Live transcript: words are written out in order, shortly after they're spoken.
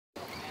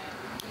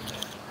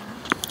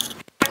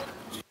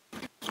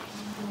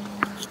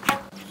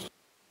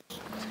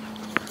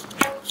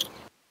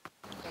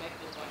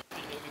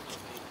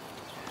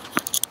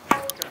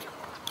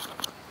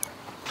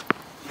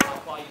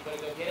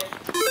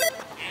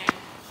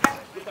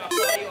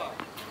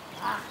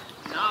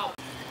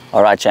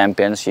All right,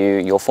 champions,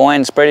 your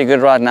forehand's pretty good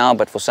right now,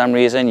 but for some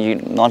reason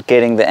you're not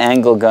getting the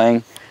angle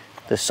going,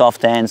 the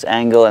soft hands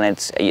angle, and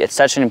it's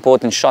such an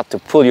important shot to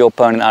pull your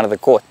opponent out of the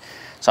court.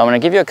 So I'm going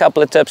to give you a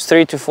couple of tips,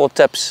 3 to 4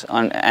 tips,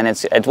 and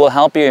it will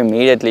help you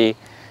immediately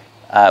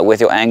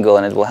with your angle,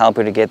 and it will help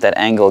you to get that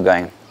angle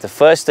going. The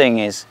first thing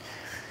is,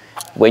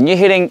 when you're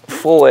hitting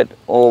forward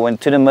or when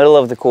to the middle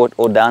of the court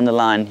or down the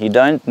line, you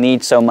don't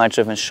need so much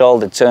of a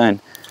shoulder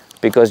turn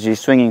because you're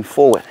swinging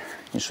forward.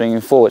 You're swinging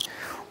forward.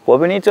 What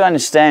we need to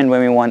understand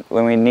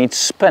when we need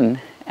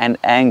spin and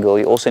angle,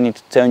 you also need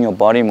to turn your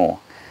body more.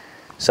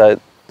 So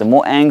the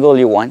more angle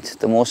you want,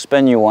 the more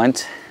spin you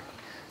want,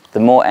 the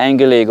more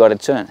angular you got to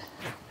turn.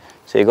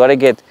 So you got to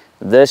get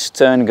this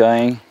turn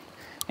going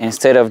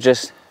instead of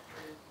just,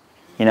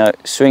 you know,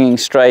 swinging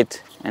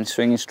straight and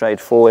swinging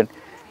straight forward.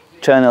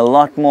 Turn a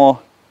lot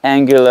more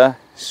angular,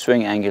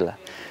 swing angular.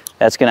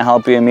 That's going to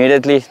help you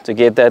immediately to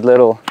get that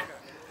little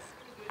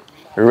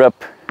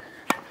rip,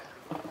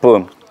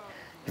 boom.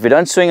 If you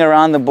don't swing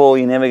around the ball,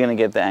 you're never going to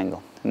get the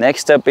angle.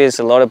 Next step is,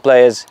 a lot of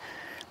players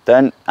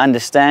don't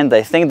understand.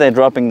 They think they're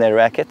dropping their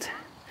racket,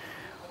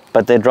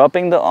 but they're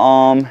dropping the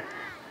arm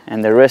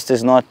and the wrist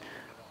is not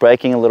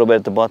breaking a little bit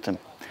at the bottom.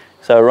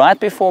 So right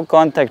before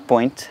contact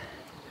point,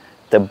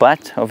 the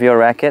butt of your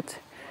racket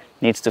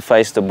needs to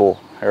face the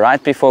ball.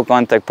 Right before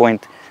contact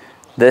point,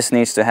 this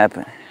needs to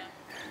happen.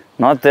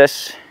 Not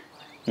this,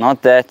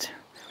 not that,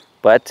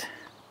 but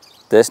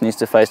this needs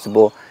to face the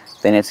ball.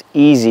 Then it's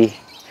easy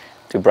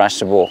to brush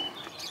the ball.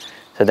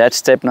 So that's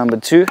step number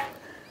 2.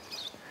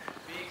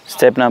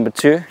 Step number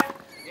 2.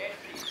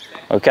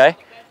 Okay.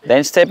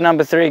 Then step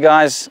number 3,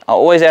 guys. I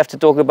always have to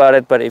talk about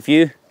it, but if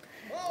you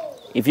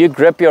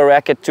grip your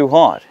racket too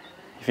hard,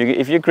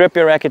 if you grip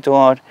your racket too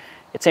hard,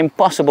 it's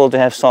impossible to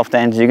have soft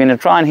hands. You're going to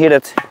try and hit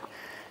it.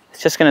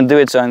 It's just going to do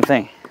its own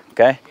thing.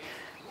 Okay.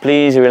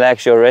 Please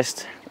relax your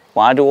wrist.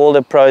 Why do all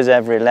the pros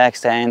have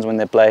relaxed hands when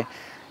they play?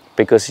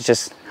 Because it's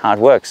just how it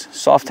works.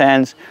 Soft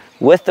hands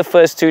with the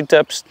first 2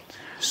 tips.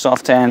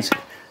 Soft hands.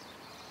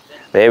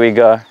 There we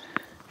go.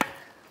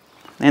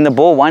 And the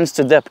ball wants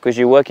to dip because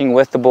you're working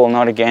with the ball,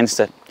 not against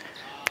it.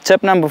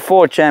 Tip number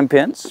 4,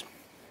 champions.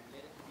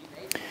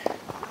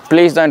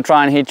 Please don't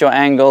try and hit your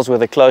angles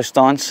with a close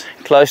stance.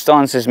 Close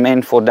stance is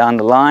meant for down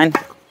the line.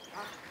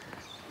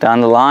 Down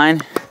the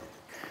line.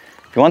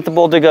 If you want the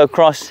ball to go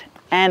cross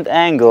and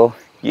angle,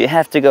 you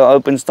have to go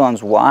open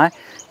stance. Why?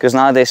 Because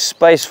now there's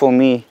space for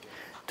me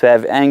to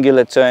have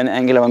angular turn,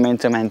 angular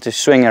momentum, and to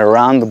swing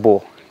around the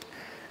ball.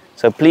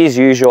 So please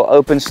use your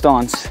open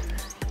stance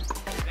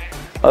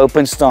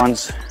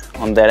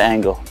on that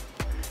angle.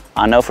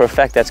 I know for a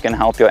fact that's going to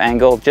help your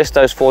angle. Just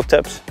those 4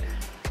 tips.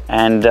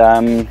 And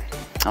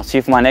I'll see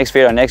you for my next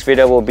video. Next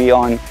video will be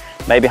on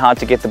maybe how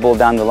to get the ball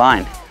down the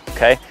line.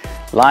 Okay?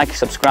 Like,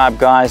 subscribe,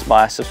 guys.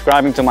 By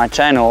subscribing to my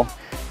channel,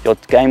 your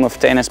game of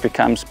tennis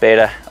becomes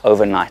better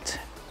overnight.